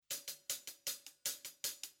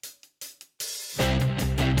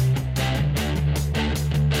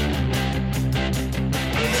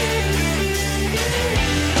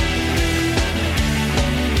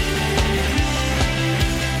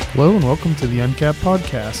Hello and welcome to the Uncapped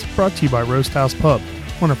Podcast, brought to you by Roast House Pub,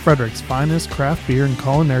 one of Frederick's finest craft beer and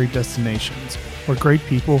culinary destinations, where great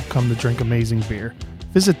people come to drink amazing beer.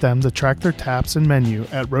 Visit them to track their taps and menu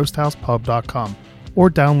at roasthousepub.com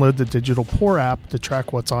or download the digital Pour app to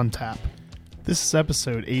track what's on tap. This is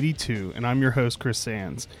episode 82, and I'm your host, Chris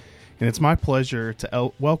Sands. And it's my pleasure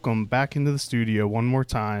to welcome back into the studio one more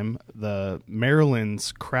time the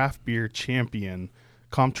Maryland's craft beer champion,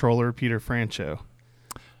 Comptroller Peter Franchot.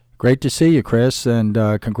 Great to see you, Chris, and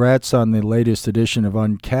congrats on the latest edition of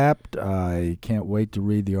Uncapped. I can't wait to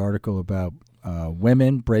read the article about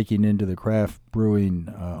women breaking into the craft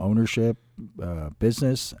brewing ownership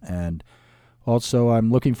business, and also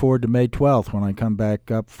I'm looking forward to May 12th when I come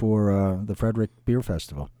back up for the Frederick Beer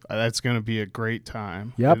Festival. That's going to be a great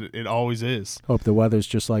time. Yep. It always is. Hope the weather's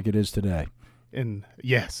just like it is today. And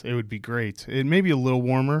yes, it would be great. It may be a little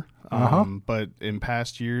warmer, but in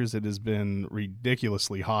past years it has been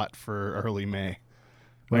ridiculously hot for early May.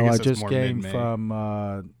 Well, I just came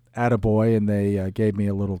from Attaboy, and they gave me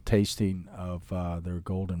a little tasting of their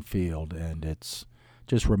Golden Field, and it's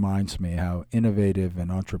just reminds me how innovative and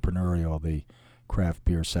entrepreneurial the craft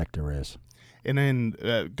beer sector is. And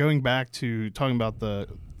then going back to talking about the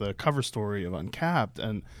cover story of Uncapped,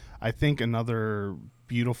 and I think another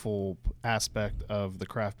beautiful aspect of the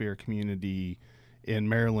craft beer community in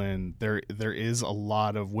Maryland, there is a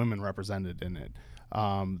lot of women represented in it.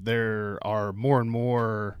 There are more and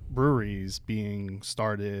more breweries being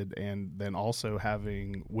started, and then also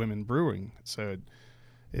having women brewing. So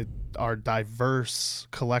our diverse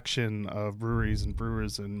collection of breweries and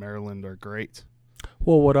brewers in Maryland are great.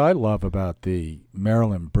 Well, what I love about the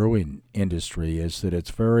Maryland brewing industry is that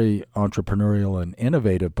it's very entrepreneurial and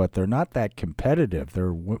innovative, but they're not that competitive.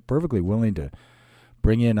 They're perfectly willing to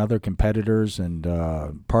bring in other competitors and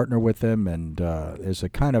partner with them, and there's a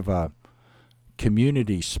kind of a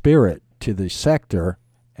community spirit to the sector.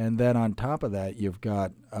 And then on top of that, you've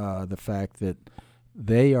got the fact that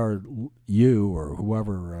they are, you or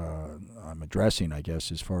whoever I'm addressing, I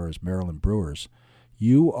guess, as far as Maryland brewers,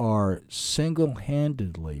 you are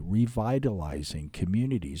single-handedly revitalizing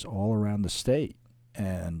communities all around the state.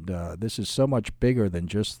 And this is so much bigger than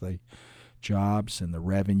just the jobs and the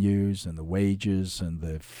revenues and the wages and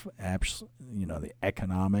the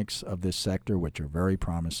economics of this sector, which are very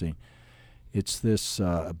promising. It's this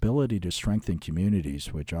ability to strengthen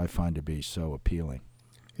communities, which I find to be so appealing.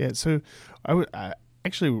 Yeah, so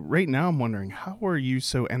actually right now I'm wondering, how are you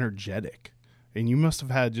so energetic? And you must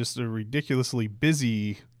have had just a ridiculously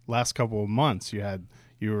busy last couple of months.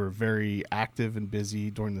 You were very active and busy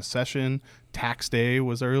during the session. Tax Day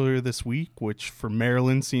was earlier this week, which for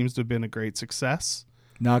Maryland seems to have been a great success.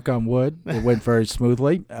 Knock on wood, it went very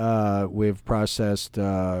smoothly. We've processed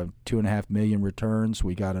 2.5 million returns.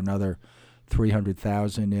 We got another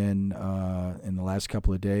 300,000 in the last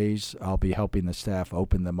couple of days. I'll be helping the staff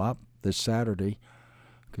open them up this Saturday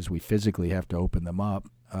because we physically have to open them up.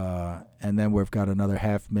 And then we've got another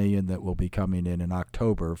 500,000 that will be coming in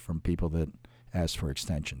October from people that ask for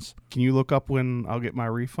extensions. Can you look up when I'll get my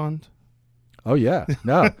refund? Oh yeah,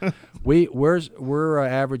 no, we're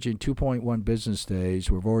averaging 2.1 business days.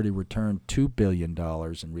 We've already returned $2 billion in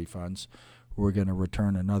refunds. We're going to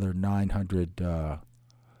return another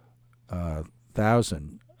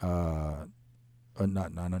 900,000. Not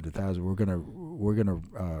 900,000. We're gonna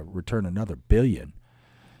return another $1 billion.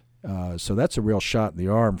 So that's a real shot in the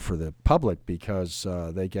arm for the public because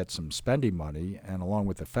they get some spending money, and along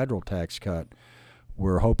with the federal tax cut,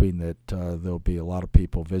 we're hoping that there'll be a lot of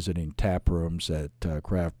people visiting tap rooms at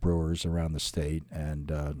craft brewers around the state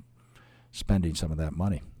and spending some of that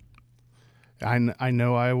money. I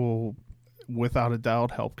know I will, without a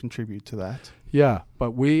doubt, help contribute to that. Yeah,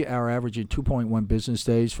 but we are averaging 2.1 business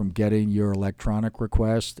days from getting your electronic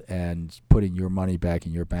request and putting your money back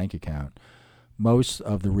in your bank account. Most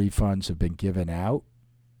of the refunds have been given out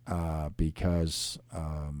because,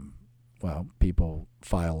 people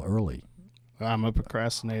file early. I'm a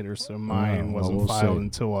procrastinator, so mine wasn't filed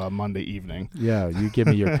until Monday evening. Yeah, you give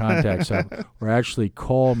me your contacts up, or actually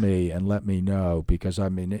call me and let me know because,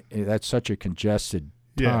 that's such a congested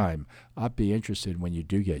time. Yeah. I'd be interested when you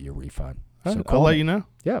do get your refund. So I'll let you know.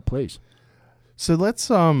 Yeah, please. So let's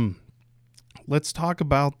talk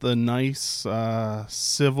about the nice,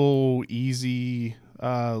 civil, easy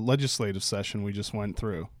legislative session we just went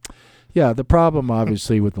through. Yeah, the problem,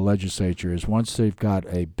 obviously, with the legislature is once they've got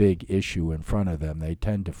a big issue in front of them, they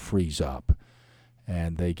tend to freeze up,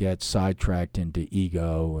 and they get sidetracked into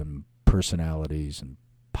ego and personalities and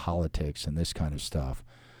politics and this kind of stuff.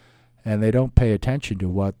 and they don't pay attention to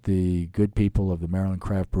what the good people of the Maryland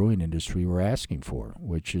craft brewing industry were asking for,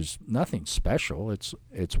 which is nothing special. It's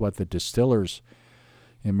what the distillers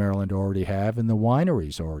in Maryland already have and the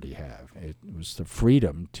wineries already have. It was the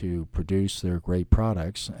freedom to produce their great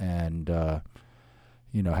products and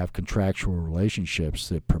have contractual relationships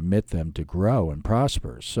that permit them to grow and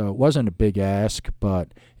prosper. So it wasn't a big ask,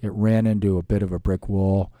 but it ran into a bit of a brick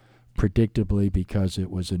wall, predictably, because it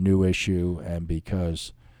was a new issue and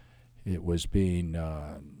because it was being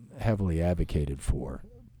heavily advocated for.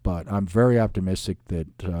 But I'm very optimistic that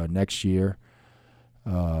next year,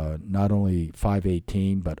 not only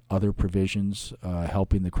 518, but other provisions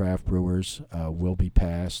helping the craft brewers will be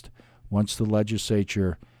passed once the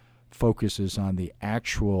legislature focuses on the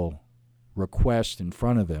actual request in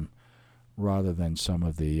front of them rather than some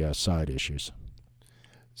of the side issues.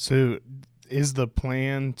 So is the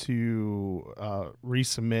plan to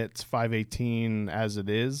resubmit 518 as it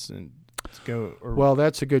is and go? Well,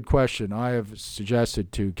 that's a good question. I have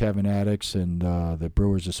suggested to Kevin Addix and the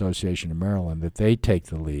Brewers Association of Maryland that they take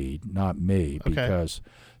the lead, not me, because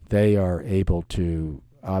they are able to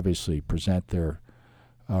obviously present their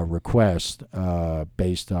request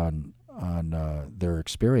based on their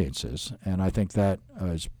experiences, and I think that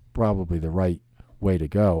is probably the right way to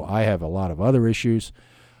go. I have a lot of other issues.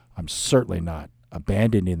 I'm certainly not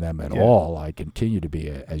abandoning them at all. I continue to be,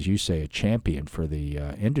 as you say, a champion for the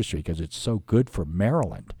industry because it's so good for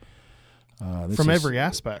Maryland. From every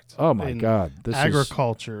aspect. Oh, my God. This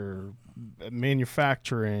agriculture,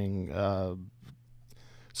 manufacturing,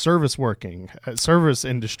 service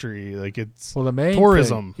industry, like it's the main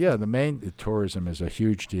tourism. Tourism is a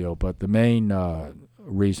huge deal, but the main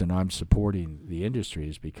reason I'm supporting the industry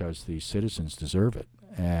is because the citizens deserve it.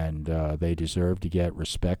 And they deserve to get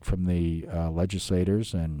respect from the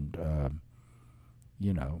legislators and,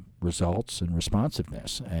 results and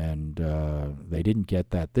responsiveness. And they didn't get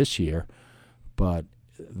that this year, but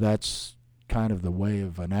that's kind of the way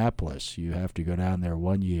of Annapolis. You have to go down there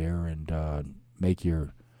 1 year and make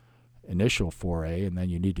your initial foray, and then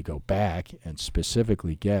you need to go back and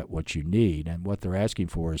specifically get what you need. And what they're asking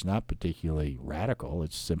for is not particularly radical.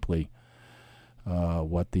 It's simply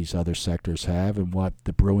what these other sectors have and what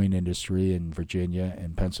the brewing industry in Virginia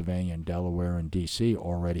and Pennsylvania and Delaware and D.C.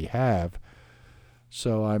 already have.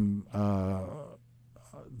 So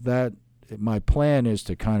my plan is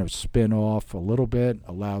to kind of spin off a little bit,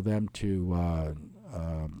 allow them to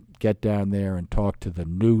get down there and talk to the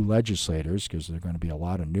new legislators, because there are going to be a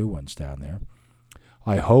lot of new ones down there.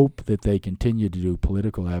 I hope that they continue to do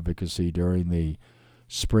political advocacy during the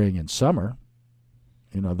spring and summer.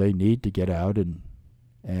 They need to get out and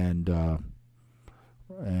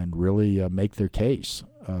really make their case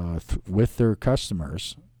with their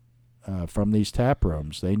customers from these tap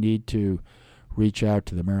rooms. They need to reach out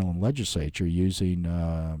to the Maryland legislature using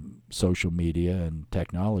social media and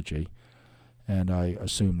technology, and I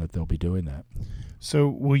assume that they'll be doing that. So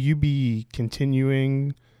will you be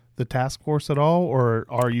continuing the task force at all, or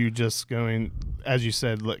are you just going, as you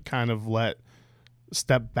said, let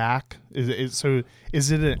step back? Is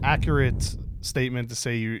it an accurate statement to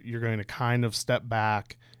say you're going to kind of step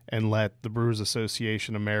back and let the Brewers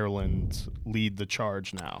Association of Maryland lead the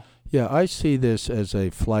charge now? Yeah, I see this as a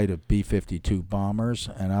flight of B-52 bombers,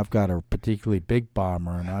 and I've got a particularly big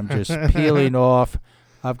bomber, and I'm just peeling off.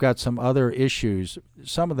 I've got some other issues,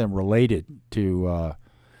 some of them related to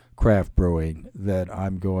craft brewing, that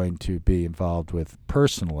I'm going to be involved with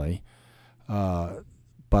personally.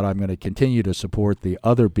 But I'm going to continue to support the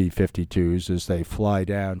other B-52s as they fly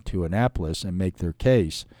down to Annapolis and make their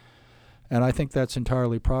case. And I think that's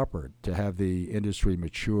entirely proper to have the industry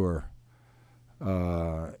mature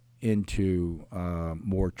into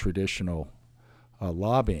more traditional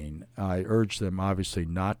lobbying. I urge them, obviously,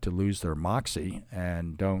 not to lose their moxie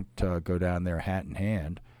and don't go down there hat in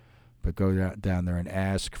hand, but go down there and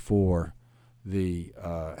ask for the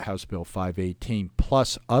House Bill 518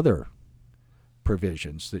 plus other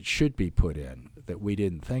provisions that should be put in that we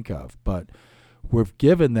didn't think of. But we've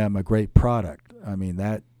given them a great product. I mean,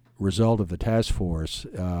 that result of the task force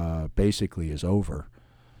basically is over.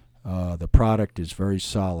 The product is very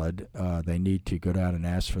solid. They need to go down and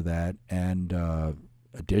ask for that and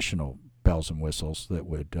additional bells and whistles that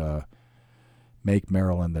would make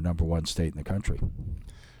Maryland the number one state in the country.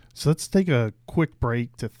 So let's take a quick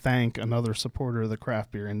break to thank another supporter of the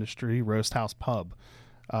craft beer industry, Roast House Pub.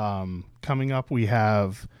 Coming up, we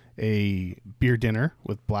have a beer dinner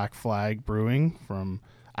with Black Flag Brewing from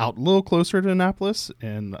out a little closer to Annapolis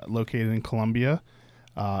and located in Columbia.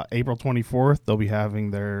 April 24th, they'll be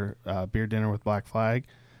having their beer dinner with Black Flag.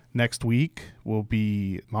 Next week will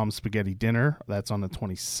be Mom's Spaghetti Dinner. That's on the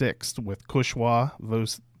 26th with Kushwa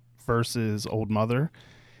versus Old Mother.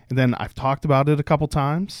 And then I've talked about it a couple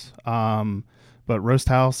times, but Roast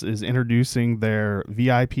House is introducing their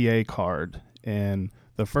VIPA card. And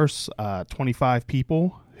the first 25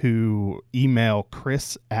 people who email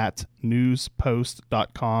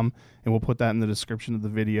chris@newspost.com, and we'll put that in the description of the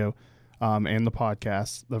video and the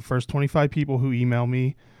podcast. The first 25 people who email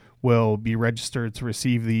me will be registered to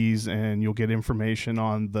receive these, and you'll get information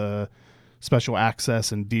on the special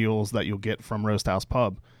access and deals that you'll get from Roast House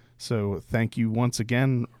Pub. So thank you once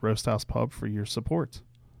again, Roast House Pub, for your support.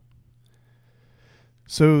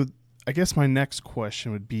 So I guess my next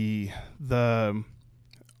question would be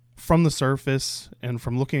from the surface and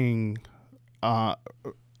from looking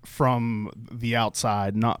from the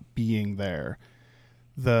outside, not being there,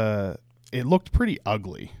 it looked pretty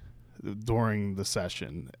ugly during the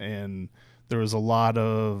session, and there was a lot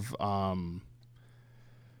of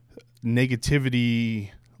negativity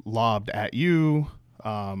lobbed at you.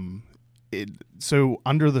 So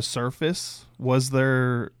under the surface, was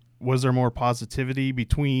there more positivity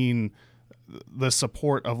between the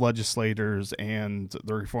support of legislators and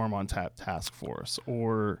the Reform on Tap task force?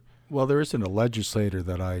 Or well, there isn't a legislator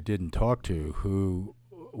that I didn't talk to who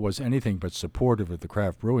was anything but supportive of the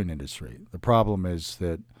craft brewing industry. The problem is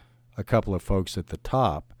that a couple of folks at the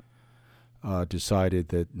top decided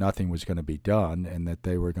that nothing was going to be done and that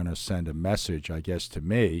they were going to send a message, I guess, to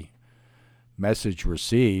me. Message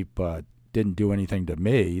received, but didn't do anything to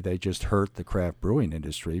me. They just hurt the craft brewing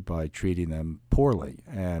industry by treating them poorly.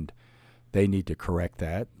 And they need to correct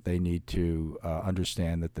that. They need to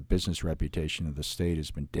understand that the business reputation of the state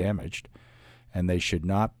has been damaged, and they should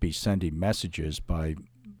not be sending messages by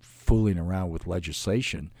fooling around with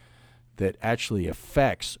legislation that actually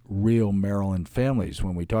affects real Maryland families.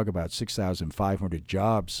 When we talk about 6,500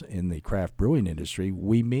 jobs in the craft brewing industry,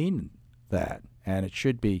 we mean that, and it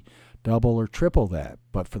should be double or triple that.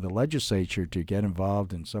 But for the legislature to get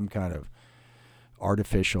involved in some kind of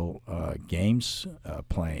artificial games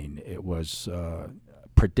playing, it was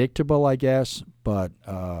predictable, I guess, but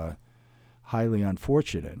highly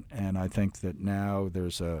unfortunate. And I think that now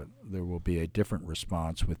there will be a different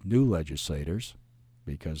response with new legislators,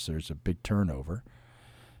 because there's a big turnover,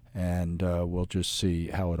 and we'll just see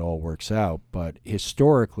how it all works out. But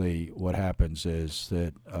historically, what happens is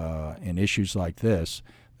that in issues like this,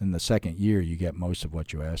 in the second year, you get most of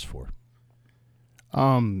what you asked for.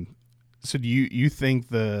 So do you think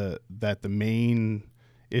that the main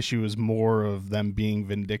issue is more of them being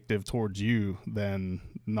vindictive towards you than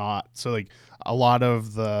not? So like a lot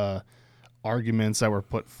of the arguments that were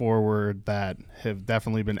put forward that have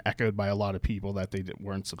definitely been echoed by a lot of people that they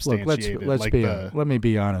weren't substantiated. Look, let me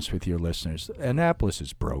be honest with your listeners. Annapolis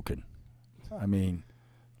is broken. I mean,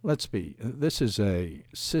 this is a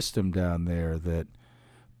system down there that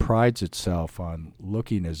prides itself on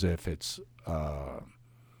looking as if it's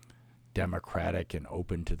democratic and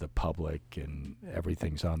open to the public and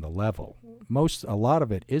everything's on the level. A lot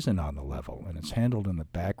of it isn't on the level, and it's handled in the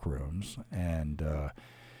back rooms, and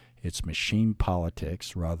it's machine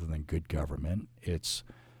politics rather than good government. It's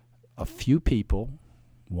a few people,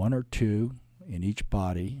 one or two in each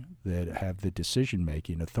body, that have the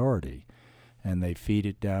decision-making authority, and they feed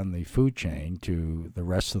it down the food chain to the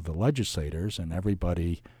rest of the legislators, and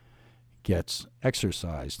everybody gets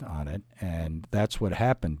exercised on it. And that's what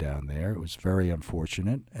happened down there. It was very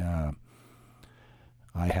unfortunate.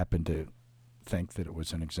 I happen to think that it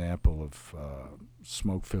was an example of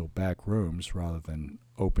smoke-filled back rooms rather than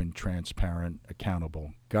open, transparent,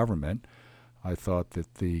 accountable government. I thought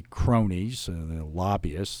that the cronies, the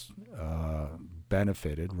lobbyists,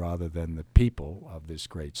 benefited rather than the people of this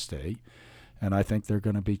great state, and I think there are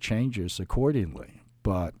going to be changes accordingly.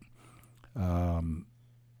 But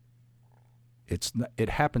it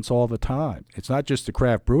happens all the time. It's not just the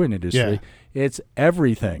craft brewing industry. Yeah. It's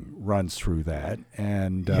everything runs through that.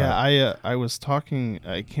 And I was talking.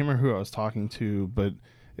 I can't remember who I was talking to, but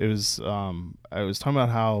it was I was talking about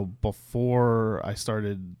how before I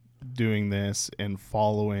started doing this and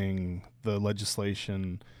following the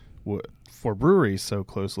legislation for breweries so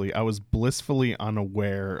closely, I was blissfully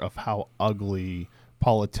unaware of how ugly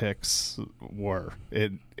politics were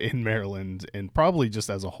in Maryland, and probably just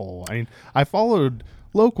as a whole. I mean, I followed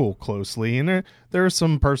local closely, and there are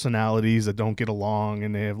some personalities that don't get along,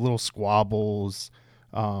 and they have little squabbles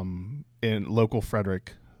in local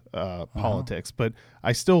Frederick politics. But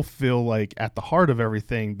I still feel like at the heart of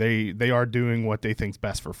everything, they are doing what they think's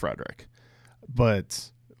best for Frederick.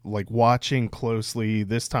 But like watching closely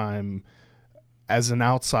this time, as an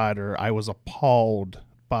outsider, I was appalled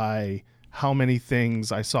by how many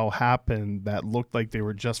things I saw happen that looked like they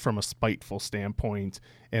were just from a spiteful standpoint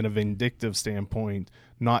and a vindictive standpoint,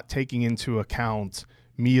 not taking into account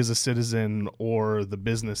me as a citizen or the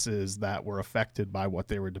businesses that were affected by what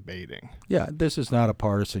they were debating. Yeah, this is not a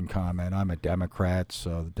partisan comment. I'm a Democrat,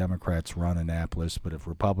 so the Democrats run Annapolis, but if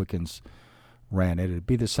Republicans ran it, it'd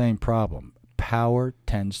be the same problem. Power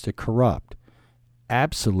tends to corrupt.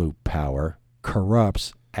 Absolute power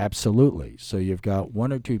corrupts absolutely. So you've got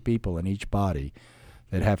one or two people in each body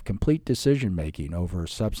that have complete decision-making over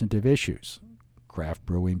substantive issues, craft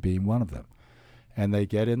brewing being one of them. And they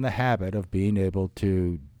get in the habit of being able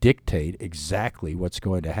to dictate exactly what's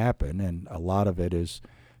going to happen, and a lot of it is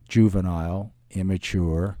juvenile,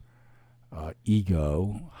 immature,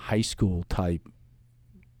 ego, high school type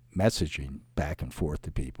messaging back and forth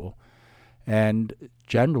to people. And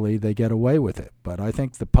generally they get away with it. But I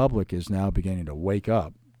think the public is now beginning to wake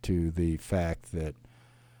up to the fact that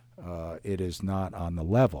it is not on the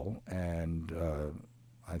level, and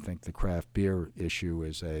I think the craft beer issue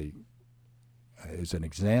is an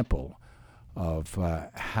example of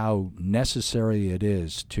how necessary it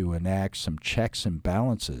is to enact some checks and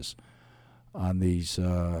balances on these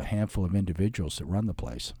handful of individuals that run the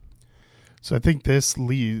place. So I think it's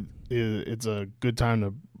a good time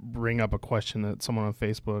to bring up a question that someone on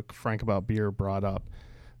Facebook, Frank About Beer, brought up,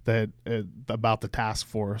 that about the task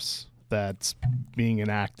force that's being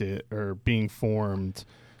enacted or being formed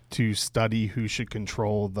to study who should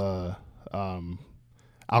control the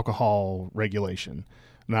alcohol regulation.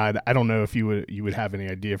 Now, I don't know if you would have any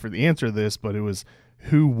idea for the answer to this, but it was,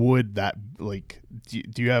 who would that, like,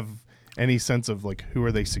 do you have any sense of, like, who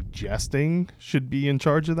are they suggesting should be in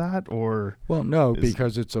charge of that? Or well, no,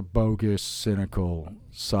 because it's a bogus, cynical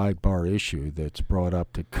sidebar issue that's brought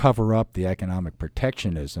up to cover up the economic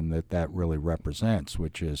protectionism that really represents,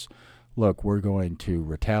 which is, look, we're going to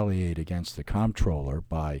retaliate against the comptroller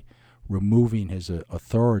by removing his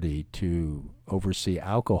authority to oversee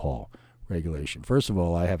alcohol regulation. First of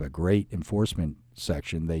all, I have a great enforcement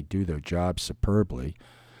section. They do their job superbly.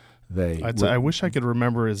 I wish I could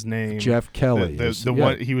remember his name. Jeff Kelly.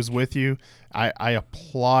 One he was with you. I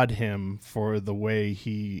applaud him for the way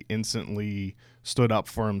he instantly stood up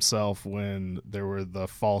for himself when there were the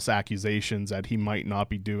false accusations that he might not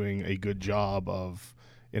be doing a good job of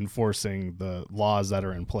enforcing the laws that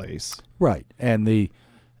are in place. Right. And the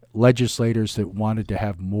legislators that wanted to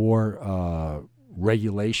have more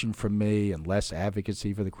regulation from me and less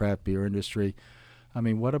advocacy for the craft beer industry. I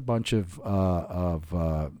mean, what a bunch of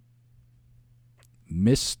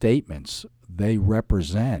misstatements they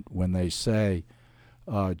represent when they say,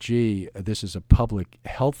 gee, this is a public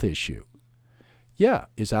health issue. Yeah,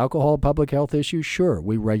 is alcohol a public health issue? Sure,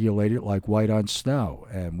 we regulate it like white on snow,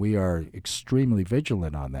 and we are extremely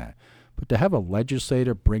vigilant on that. But to have a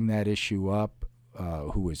legislator bring that issue up,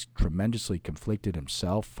 who is tremendously conflicted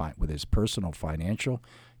himself with his personal financial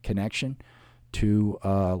connection to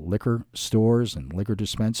liquor stores and liquor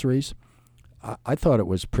dispensaries, I thought it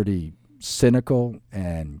was pretty cynical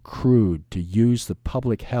and crude to use the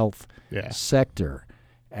public health sector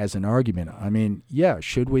as an argument. I mean, yeah,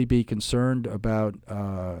 should we be concerned about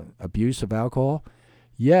abuse of alcohol?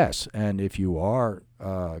 Yes, and if you are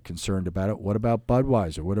concerned about it, what about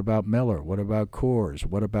Budweiser? What about Miller? What about Coors?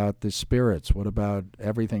 What about the spirits? What about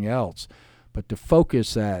everything else? But to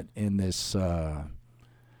focus that in this,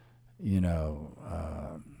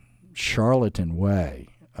 charlatan way,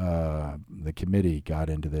 the committee got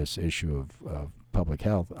into this issue of public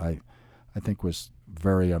health, I think was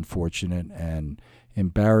very unfortunate and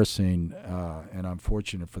embarrassing, and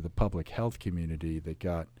unfortunate for the public health community that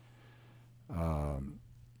got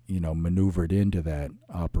maneuvered into that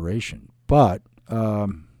operation. But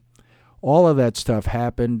all of that stuff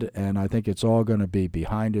happened, and I think it's all going to be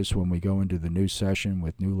behind us when we go into the new session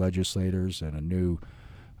with new legislators and a new,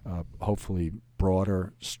 hopefully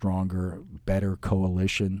broader, stronger, better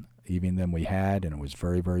coalition even than we had, and it was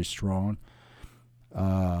very, very strong.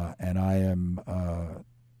 And I am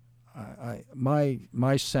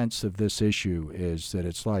my sense of this issue is that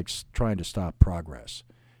it's like trying to stop progress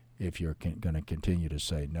if you're going to continue to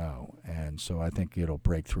say no. And so I think it'll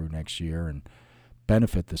break through next year and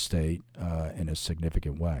benefit the state in a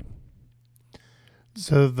significant way.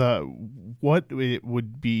 So what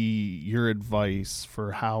would be your advice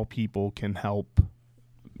for how people can help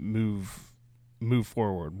move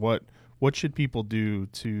forward? What should people do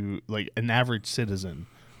to, like, an average citizen?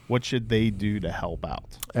 What should they do to help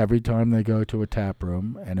out? Every time they go to a tap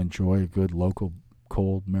room and enjoy a good local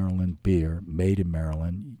cold Maryland beer made in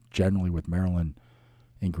Maryland, generally with Maryland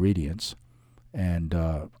ingredients, and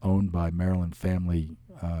owned by Maryland family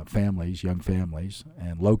families, young families,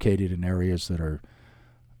 and located in areas that are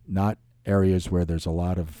not areas where there's a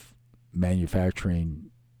lot of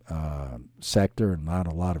manufacturing sector and not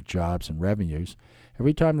a lot of jobs and revenues.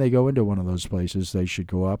 Every time they go into one of those places, they should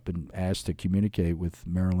go up and ask to communicate with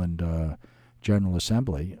Maryland General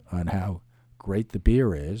Assembly on how great the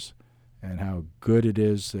beer is and how good it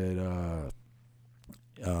is that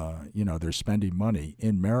they're spending money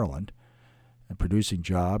in Maryland and producing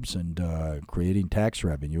jobs and creating tax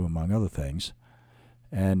revenue, among other things.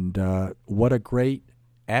 And what a great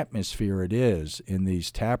atmosphere it is in these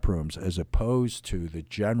tap rooms as opposed to the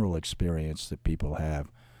general experience that people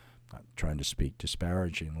have. I'm not trying to speak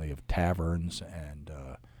disparagingly of taverns and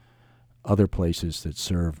other places that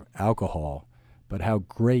serve alcohol, but how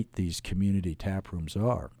great these community tap rooms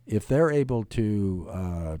are. If they're able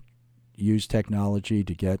to use technology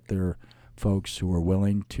to get their folks who are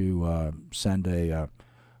willing to send a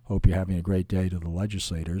hope you're having a great day to the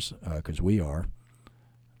legislators, because we are,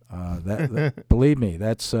 believe me,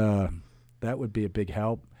 that would be a big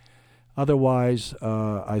help. Otherwise,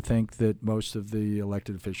 I think that most of the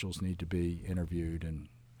elected officials need to be interviewed and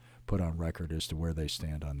put on record as to where they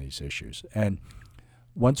stand on these issues. And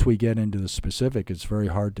once we get into the specific, it's very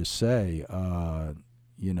hard to say,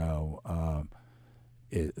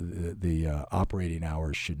 the operating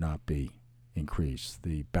hours should not be increased.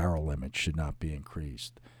 The barrel limit should not be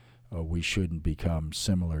increased. We shouldn't become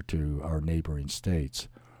similar to our neighboring states.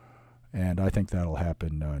 And I think that'll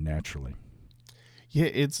happen naturally. Yeah,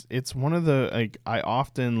 it's one of the, I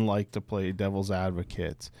often like to play devil's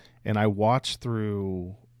advocate, and I watch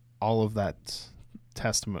through all of that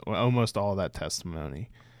testimony, almost all of that testimony,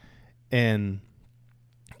 and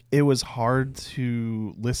it was hard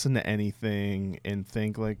to listen to anything and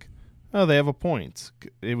think like, oh, they have a point.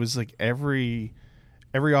 It was like every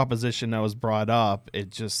opposition that was brought up,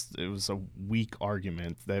 it was a weak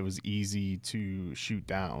argument that was easy to shoot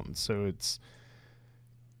down. So it's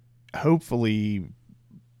hopefully,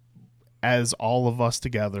 as all of us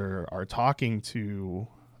together are talking to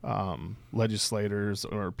legislators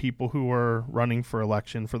or people who are running for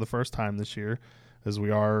election for the first time this year, as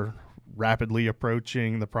we are rapidly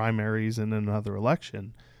approaching the primaries in another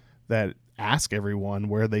election, that ask everyone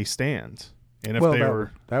where they stand. And if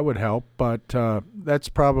that would help, but that's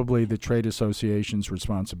probably the trade association's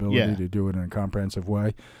responsibility to do it in a comprehensive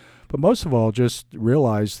way. But most of all, just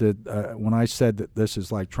realize that when I said that this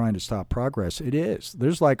is like trying to stop progress, it is.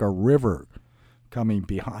 There's like a river coming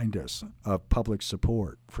behind us of public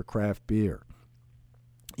support for craft beer.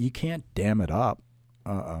 You can't dam it up.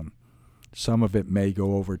 Some of it may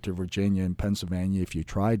go over to Virginia and Pennsylvania if you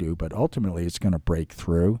try to, but ultimately it's going to break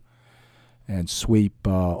through and sweep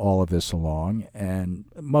all of this along. And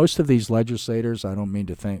most of these legislators, I don't mean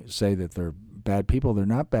to say that they're bad people. They're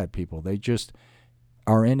not bad people. They just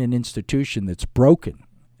are in an institution that's broken,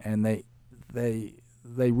 and they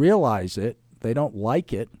realize it. They don't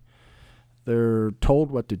like it. They're told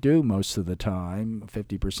what to do most of the time,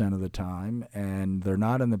 50% of the time, and they're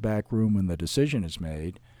not in the back room when the decision is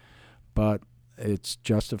made. But it's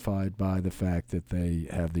justified by the fact that they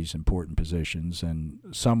have these important positions, and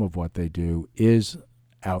some of what they do is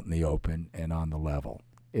out in the open and on the level.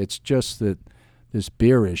 It's just that this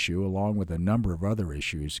beer issue, along with a number of other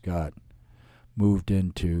issues, got moved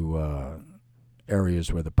into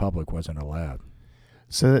areas where the public wasn't allowed.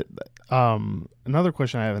 So another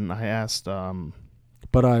question I have, and I asked...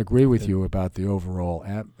 but I agree with you about the overall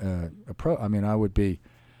approach. I mean, I would be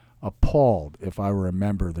appalled if I were a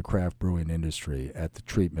member of the craft brewing industry at the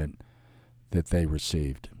treatment that they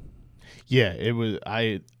received. Yeah, it was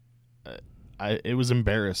it was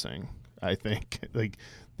embarrassing, I think, like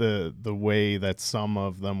the way that some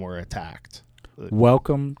of them were attacked.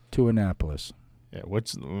 Welcome to Annapolis. Yeah,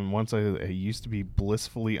 once I used to be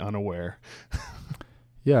blissfully unaware.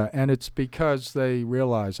 Yeah, and it's because they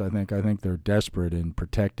realize, I think they're desperate in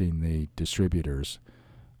protecting the distributors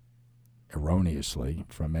erroneously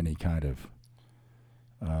from any kind of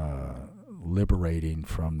liberating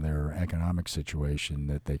from their economic situation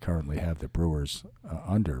that they currently have the brewers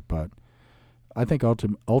under. But I think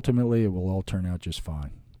ultimately it will all turn out just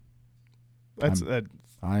fine.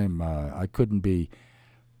 I couldn't be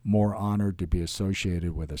more honored to be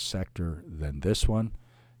associated with a sector than this one.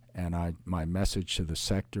 And my message to the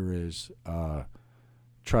sector is,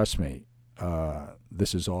 trust me,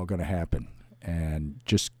 this is all going to happen, and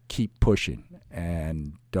just keep pushing,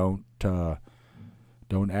 and don't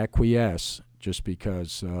acquiesce just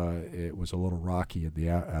because it was a little rocky at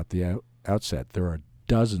the outset. There are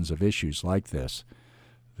dozens of issues like this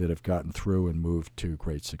that have gotten through and moved to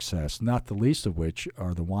great success, not the least of which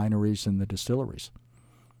are the wineries and the distilleries.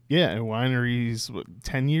 Yeah, and wineries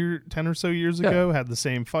 10 or so years ago had the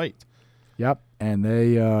same fight. Yep, and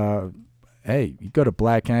they, hey, you go to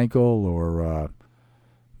Black Ankle or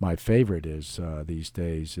my favorite is these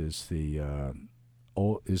days is the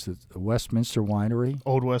Westminster Winery.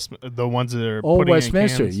 Old West, the ones that are Old putting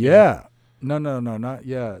Westminster, in cans, yeah. No, not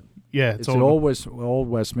yet. Yeah, It's an Old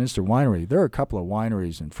Westminster Winery. There are a couple of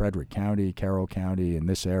wineries in Frederick County, Carroll County, in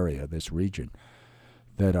this area, this region,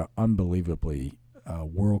 that are unbelievably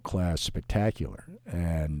world-class, spectacular.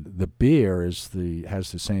 And the beer has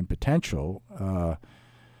the same potential.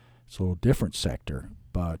 It's a little different sector,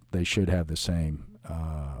 but they should have the same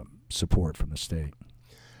support from the state.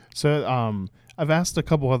 So I've asked a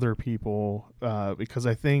couple other people because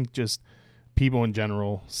I think just people in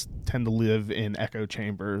general tend to live in echo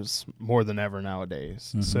chambers more than ever nowadays.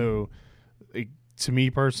 Mm-hmm. So to me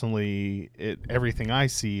personally, everything I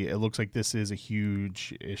see, it looks like this is a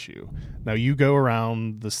huge issue. Now, you go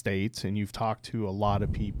around the states and you've talked to a lot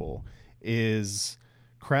of people. Is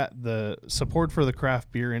the support for the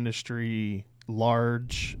craft beer industry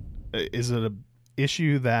large? Is it a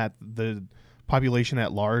issue that the population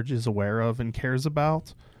at large is aware of and cares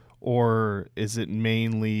about? Or is it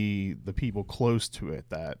mainly the people close to it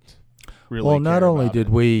that really Well, not care only about did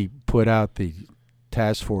it? we put out the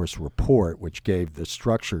task force report, which gave the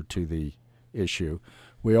structure to the issue,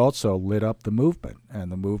 we also lit up the movement.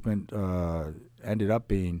 And the movement ended up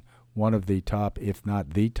being one of the top, if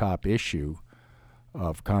not the top issue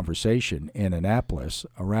of conversation in Annapolis.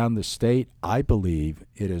 Around the state, I believe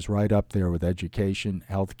it is right up there with education,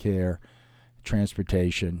 healthcare,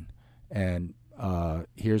 transportation, and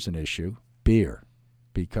here's an issue, beer.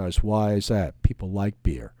 Because why is that? People like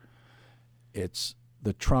beer. It's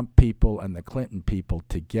the Trump people and the Clinton people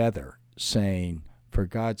together saying, for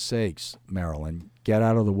God's sakes, Maryland, get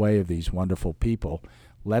out of the way of these wonderful people.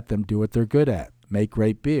 Let them do what they're good at, make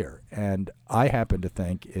great beer. And I happen to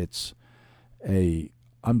think it's a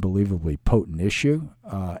unbelievably potent issue,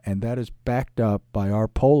 and that is backed up by our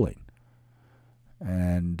polling.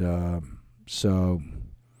 And so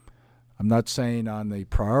I'm not saying on the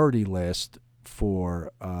priority list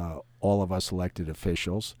for all of us elected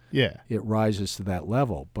officials, Yeah. it rises to that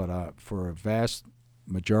level. But for a vast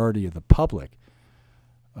majority of the public,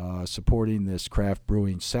 supporting this craft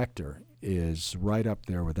brewing sector is right up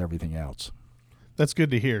there with everything else. That's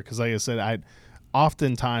good to hear because, like I said,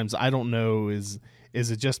 oftentimes I don't know is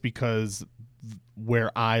it just because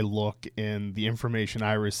where I look in the information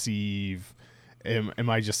I receive, am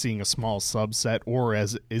I just seeing a small subset, or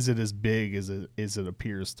is it as big as it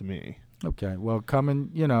appears to me? Okay, well, come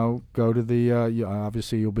and, go to the,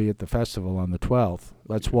 obviously you'll be at the festival on the 12th.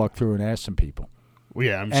 Let's walk through and ask some people. Well,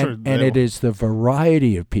 yeah, I'm sure. And it is the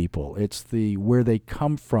variety of people. It's the where they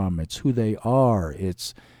come from. It's who they are.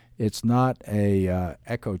 It's not a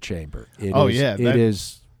echo chamber. It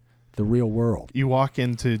is the real world. You walk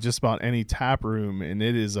into just about any tap room, and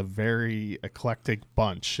it is a very eclectic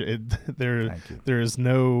bunch. There is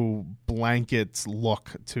no blanket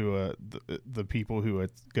look to the people who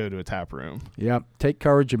go to a tap room. Yep. Take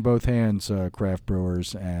courage in both hands, craft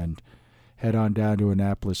brewers, and head on down to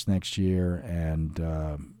Annapolis next year. And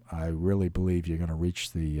I really believe you're going to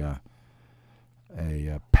reach a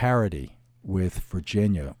parity with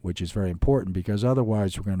Virginia, which is very important because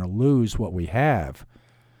otherwise we're going to lose what we have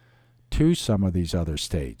to some of these other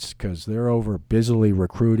states because they're over busily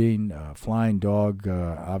recruiting. Flying Dog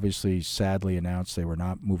obviously sadly announced they were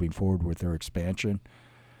not moving forward with their expansion.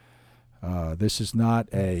 This is not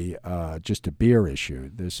just a beer issue.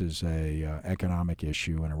 This is a economic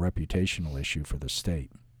issue and a reputational issue for the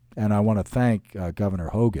state. And I want to thank Governor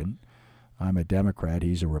Hogan. I'm a Democrat.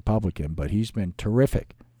 He's a Republican, but he's been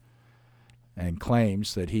terrific and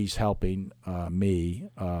claims that he's helping me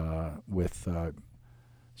with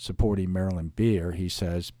supporting Maryland beer. He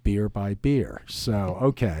says beer by beer. So,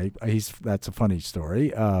 okay, that's a funny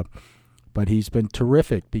story. But he's been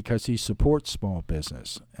terrific because he supports small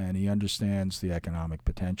business and he understands the economic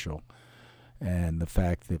potential and the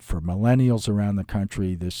fact that for millennials around the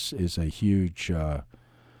country, this is a huge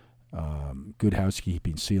good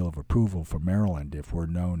housekeeping seal of approval for Maryland if we're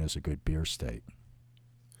known as a good beer state.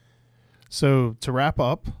 So to wrap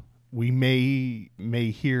up, we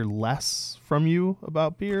may hear less from you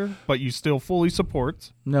about beer, but you still fully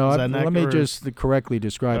support. No, let me just correctly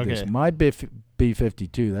describe this. My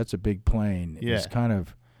B-52, that's a big plane, is kind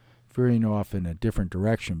of veering off in a different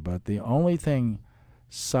direction, but the only thing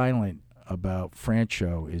silent about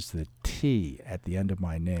Francho is the T at the end of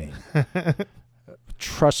my name.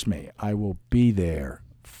 Trust me, I will be there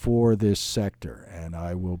for this sector, and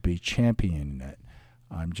I will be championing it.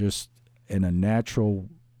 I'm just in a natural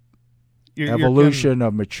evolution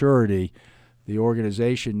of maturity. The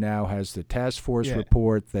organization now has the task force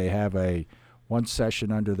report. They have one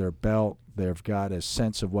session under their belt. They've got a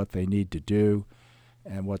sense of what they need to do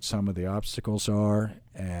and what some of the obstacles are.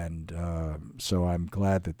 And so I'm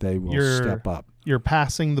glad that they will step up. You're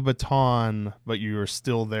passing the baton, but you are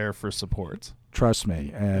still there for support. Trust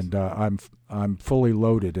me. And I'm fully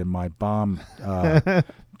loaded in my bomb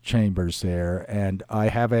chambers there. And I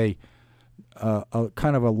have a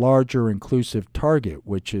kind of a larger inclusive target,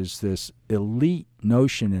 which is this elite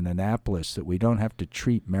notion in Annapolis that we don't have to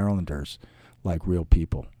treat Marylanders like real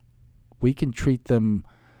people. We can treat them,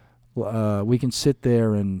 we can sit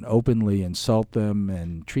there and openly insult them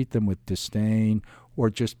and treat them with disdain or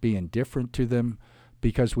just be indifferent to them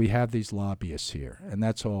because we have these lobbyists here, and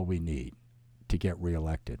that's all we need to get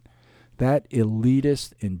reelected. That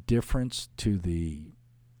elitist indifference to the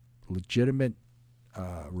legitimate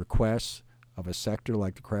requests of a sector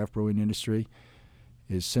like the craft brewing industry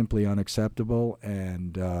is simply unacceptable,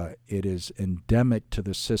 and it is endemic to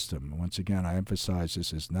the system. Once again, I emphasize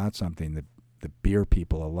this is not something that the beer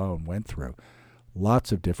people alone went through.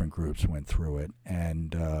 Lots of different groups went through it,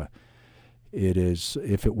 and it is,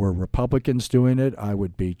 if it were Republicans doing it, I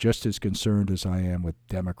would be just as concerned as I am with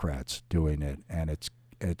Democrats doing it, and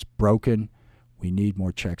it's broken. We need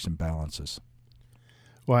more checks and balances.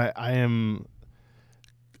 Well, I am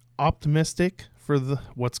optimistic for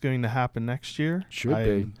what's going to happen next year. Should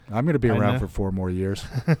be. I'm going to be around for 4 more years.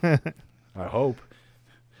 I hope.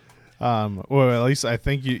 Well, at least I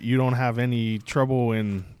think you don't have any trouble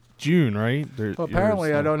in June, right? Well,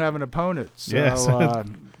 apparently I don't have an opponent, so yes.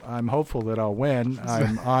 I'm hopeful that I'll win.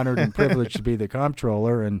 I'm honored and privileged to be the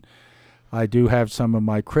comptroller, and I do have some of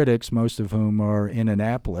my critics, most of whom are in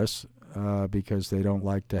Annapolis, because they don't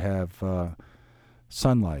like to have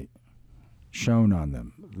sunlight shown on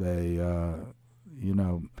them. They,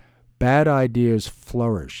 bad ideas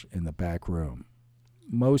flourish in the back room.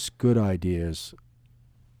 Most good ideas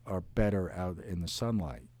are better out in the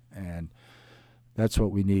sunlight, and that's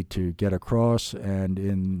what we need to get across. And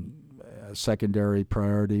in secondary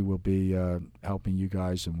priority will be helping you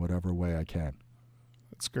guys in whatever way I can.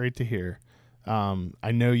 That's great to hear.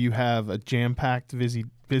 I know you have a jam-packed,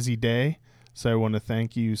 busy day, so I want to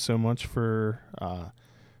thank you so much for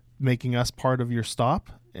making us part of your stop,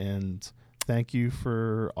 and thank you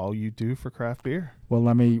for all you do for craft beer. Well,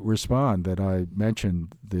 let me respond that I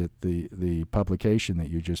mentioned that the publication that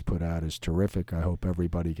you just put out is terrific. I hope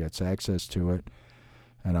everybody gets access to it,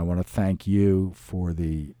 and I want to thank you for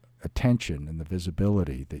the attention and the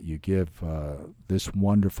visibility that you give this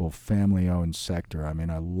wonderful family-owned sector. I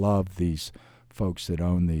mean, I love these folks that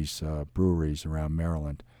own these breweries around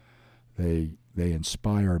Maryland. They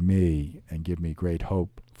inspire me and give me great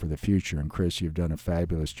hope for the future. And Chris, you've done a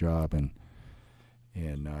fabulous job in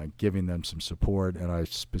giving them some support. And I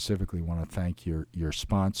specifically want to thank your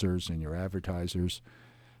sponsors and your advertisers.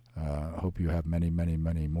 I hope you have many, many,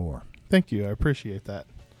 many more. Thank you. I appreciate that.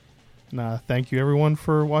 And thank you, everyone,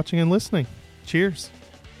 for watching and listening. Cheers.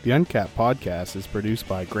 The Uncapped Podcast is produced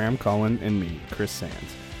by Graham Cullen and me, Chris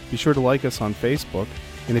Sands. Be sure to like us on Facebook,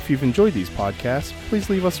 and if you've enjoyed these podcasts, please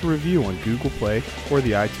leave us a review on Google Play or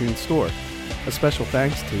the iTunes Store. A special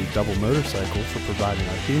thanks to Double Motorcycle for providing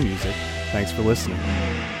our theme music. Thanks for listening.